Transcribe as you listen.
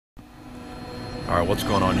Alright, what's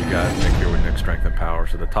going on, you guys? Nick here with Nick Strength and Power.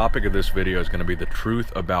 So the topic of this video is going to be the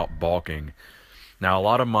truth about bulking. Now, a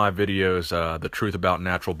lot of my videos, the truth about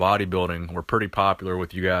natural bodybuilding, were pretty popular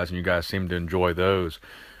with you guys, and you guys seem to enjoy those.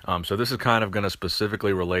 So this is kind of going to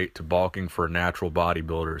specifically relate to bulking for natural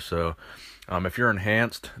bodybuilders. So if you're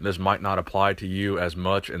enhanced, this might not apply to you as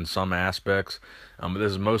much in some aspects, but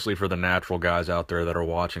this is mostly for the natural guys out there that are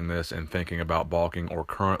watching this and thinking about bulking or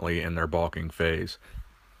currently in their bulking phase.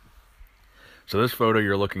 So this photo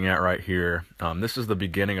you're looking at right here, this is the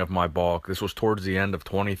beginning of my bulk. This was towards the end of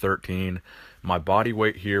 2013. My body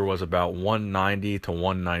weight here was about 190 to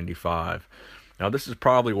 195. Now this is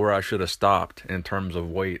probably where I should have stopped in terms of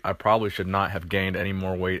weight. I probably should not have gained any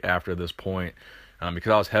more weight after this point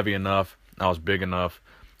because I was heavy enough, I was big enough,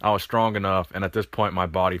 I was strong enough, and at this point my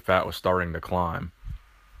body fat was starting to climb.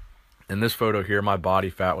 In this photo here, my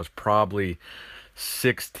body fat was probably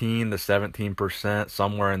 16 to 17%,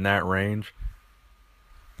 somewhere in that range.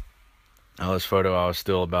 Now this photo, I was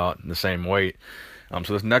still about the same weight.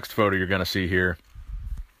 So this next photo you're going to see here,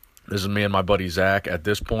 this is me and my buddy Zach. At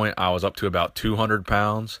this point, I was up to about 200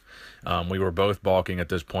 pounds. We were both bulking at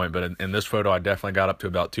this point, but in this photo, I definitely got up to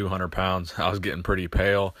about 200 pounds. I was getting pretty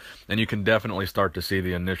pale, and you can definitely start to see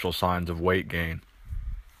the initial signs of weight gain.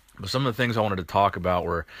 But some of the things I wanted to talk about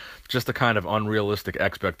were just the kind of unrealistic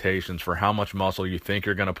expectations for how much muscle you think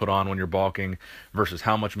you're going to put on when you're bulking versus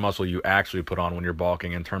how much muscle you actually put on when you're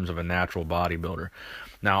bulking in terms of a natural bodybuilder.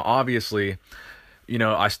 Now, obviously, you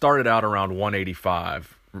know, I started out around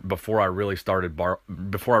 185 before I really started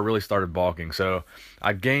bulking. So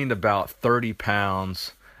I gained about 30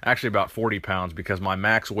 pounds, actually about 40 pounds, because my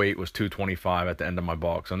max weight was 225 at the end of my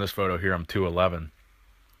bulk. So in this photo here, I'm 211.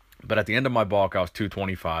 But at the end of my bulk, I was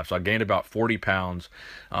 225. So I gained about 40 pounds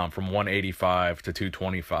from 185 to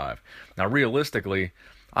 225. Now, realistically,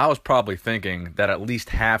 I was probably thinking that at least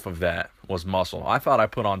half of that was muscle. I thought I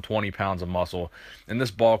put on 20 pounds of muscle, and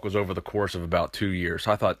this bulk was over the course of about 2 years.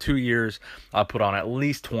 So I thought 2 years, I put on at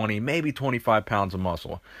least 20, maybe 25 pounds of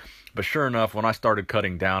muscle. But sure enough, when I started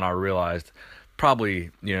cutting down, I realized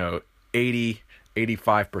probably, 85%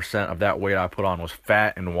 of that weight I put on was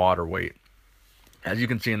fat and water weight. As you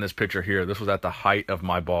can see in this picture here, this was at the height of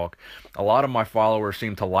my bulk. A lot of my followers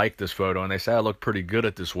seem to like this photo, and they say I look pretty good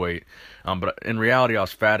at this weight. But in reality, I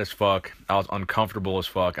was fat as fuck, I was uncomfortable as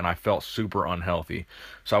fuck, and I felt super unhealthy.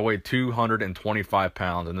 So I weighed 225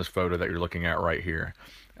 pounds in this photo that you're looking at right here.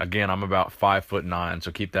 Again, I'm about 5'9",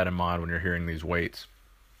 so keep that in mind when you're hearing these weights.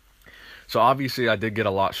 So obviously I did get a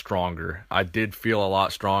lot stronger. I did feel a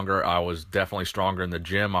lot stronger. I was definitely stronger in the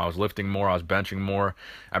gym. I was lifting more. I was benching more.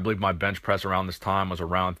 I believe my bench press around this time was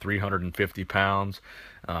around 350 pounds,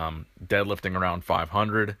 deadlifting around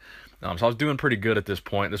 500. So I was doing pretty good at this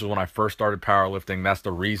point. This is when I first started powerlifting. That's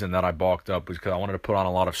the reason that I bulked up, was because I wanted to put on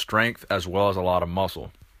a lot of strength as well as a lot of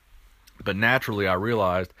muscle. But naturally, I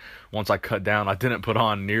realized once I cut down, I didn't put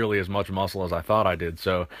on nearly as much muscle as I thought I did.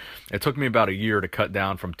 So it took me about a year to cut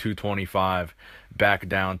down from 225 back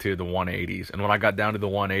down to the 180s. And when I got down to the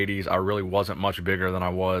 180s, I really wasn't much bigger than I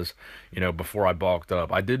was, before I bulked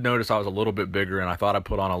up. I did notice I was a little bit bigger, and I thought I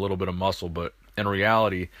put on a little bit of muscle, but in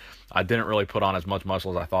reality, I didn't really put on as much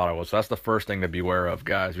muscle as I thought I was. So that's the first thing to beware of,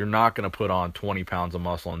 guys. You're not going to put on 20 pounds of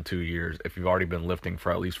muscle in 2 years if you've already been lifting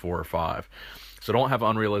for at least 4 or 5. So don't have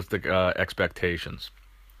unrealistic expectations.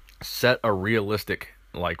 Set a realistic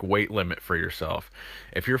weight limit for yourself.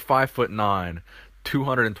 If you're 5'9",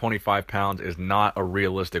 225 pounds is not a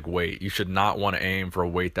realistic weight. You should not want to aim for a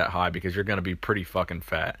weight that high because you're going to be pretty fucking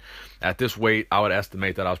fat. At this weight, I would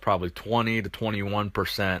estimate that I was probably 20 to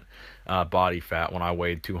 21% body fat when I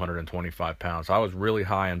weighed 225 pounds. So I was really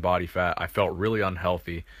high in body fat. I felt really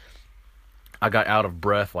unhealthy. I got out of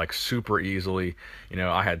breath super easily.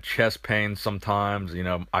 I had chest pain sometimes.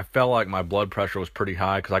 I felt like my blood pressure was pretty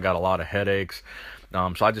high because I got a lot of headaches.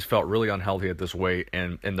 So I just felt really unhealthy at this weight.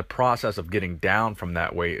 And the process of getting down from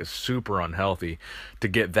that weight is super unhealthy. To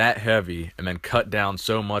get that heavy and then cut down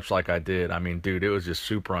so much like I did, I mean, dude, it was just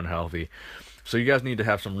super unhealthy. So you guys need to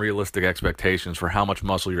have some realistic expectations for how much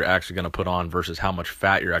muscle you're actually going to put on versus how much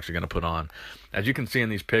fat you're actually going to put on. As you can see in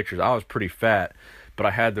these pictures, I was pretty fat, but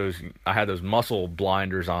I had those muscle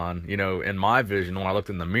blinders on. In my vision, when I looked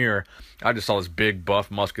in the mirror, I just saw this big, buff,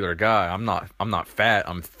 muscular guy. I'm not fat.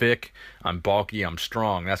 I'm thick. I'm bulky. I'm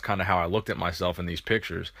strong. That's kind of how I looked at myself in these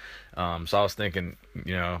pictures. So I was thinking,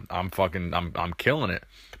 I'm killing it.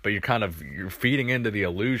 But you're feeding into the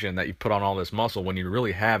illusion that you put on all this muscle when you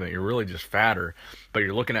really haven't. You're really just fatter. But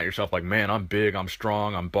you're looking at yourself like, man, I'm big. I'm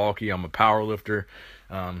strong. I'm bulky. I'm a power lifter.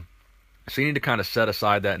 So you need to kind of set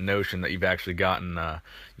aside that notion that you've actually gotten a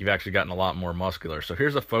lot more muscular. So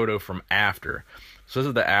here's a photo from after. So this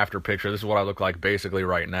is the after picture. This is what I look like basically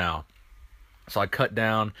right now. So I cut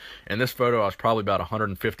down. In this photo, I was probably about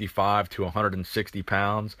 155 to 160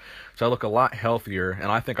 pounds. So I look a lot healthier, and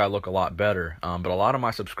I think I look a lot better. But a lot of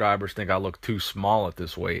my subscribers think I look too small at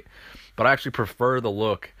this weight. But I actually prefer the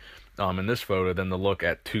look in this photo than the look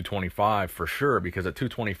at 225 for sure, because at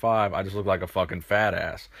 225, I just look like a fucking fat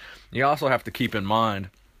ass. You also have to keep in mind,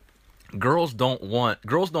 girls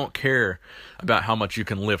don't care about how much you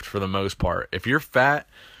can lift for the most part. If you're fat,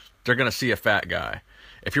 they're going to see a fat guy.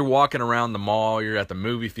 If you're walking around the mall, you're at the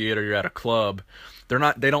movie theater, you're at a club,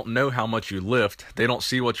 they don't know how much you lift. They don't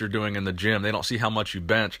see what you're doing in the gym. They don't see how much you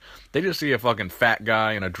bench. They just see a fucking fat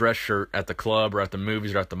guy in a dress shirt at the club or at the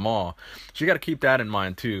movies or at the mall. So you got to keep that in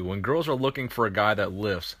mind too. When girls are looking for a guy that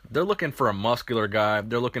lifts, they're looking for a muscular guy.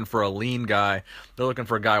 They're looking for a lean guy. They're looking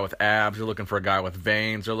for a guy with abs. They're looking for a guy with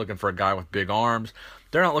veins. They're looking for a guy with big arms.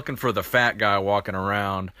 They're not looking for the fat guy walking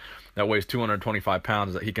around that weighs 225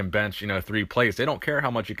 pounds that he can bench, 3 plates. They don't care how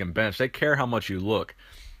much you can bench. They care how much you look.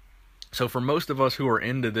 So for most of us who are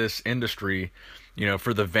into this industry,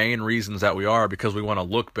 for the vain reasons that we are, because we want to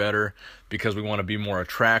look better, because we want to be more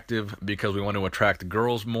attractive, because we want to attract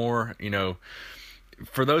girls more,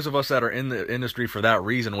 for those of us that are in the industry for that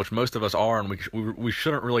reason, which most of us are, and we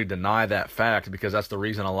shouldn't really deny that fact, because that's the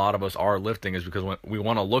reason a lot of us are lifting, is because we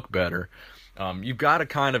want to look better. You've got to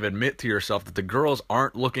kind of admit to yourself that the girls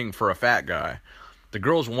aren't looking for a fat guy. The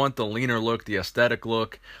girls want the leaner look, the aesthetic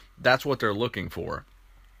look. That's what they're looking for.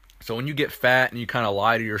 So when you get fat and you kind of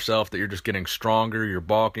lie to yourself that you're just getting stronger, you're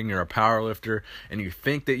bulking, you're a power lifter, and you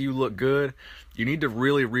think that you look good, you need to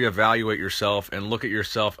really reevaluate yourself and look at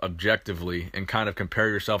yourself objectively and kind of compare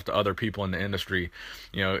yourself to other people in the industry.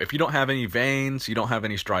 If you don't have any veins, you don't have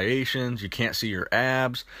any striations, you can't see your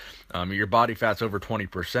abs, your body fat's over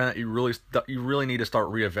 20%, you really need to start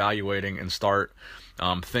reevaluating and start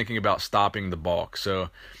thinking about stopping the bulk. So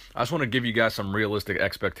I just want to give you guys some realistic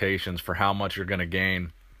expectations for how much you're going to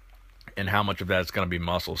gain and how much of that is going to be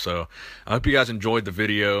muscle. So I hope you guys enjoyed the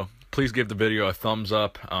video. Please give the video a thumbs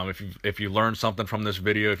up if you learned something from this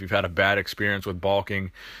video, if you've had a bad experience with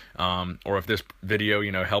bulking, or if this video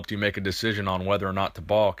helped you make a decision on whether or not to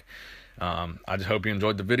bulk. I just hope you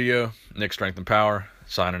enjoyed the video. Nick Strength and Power,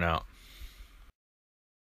 signing out.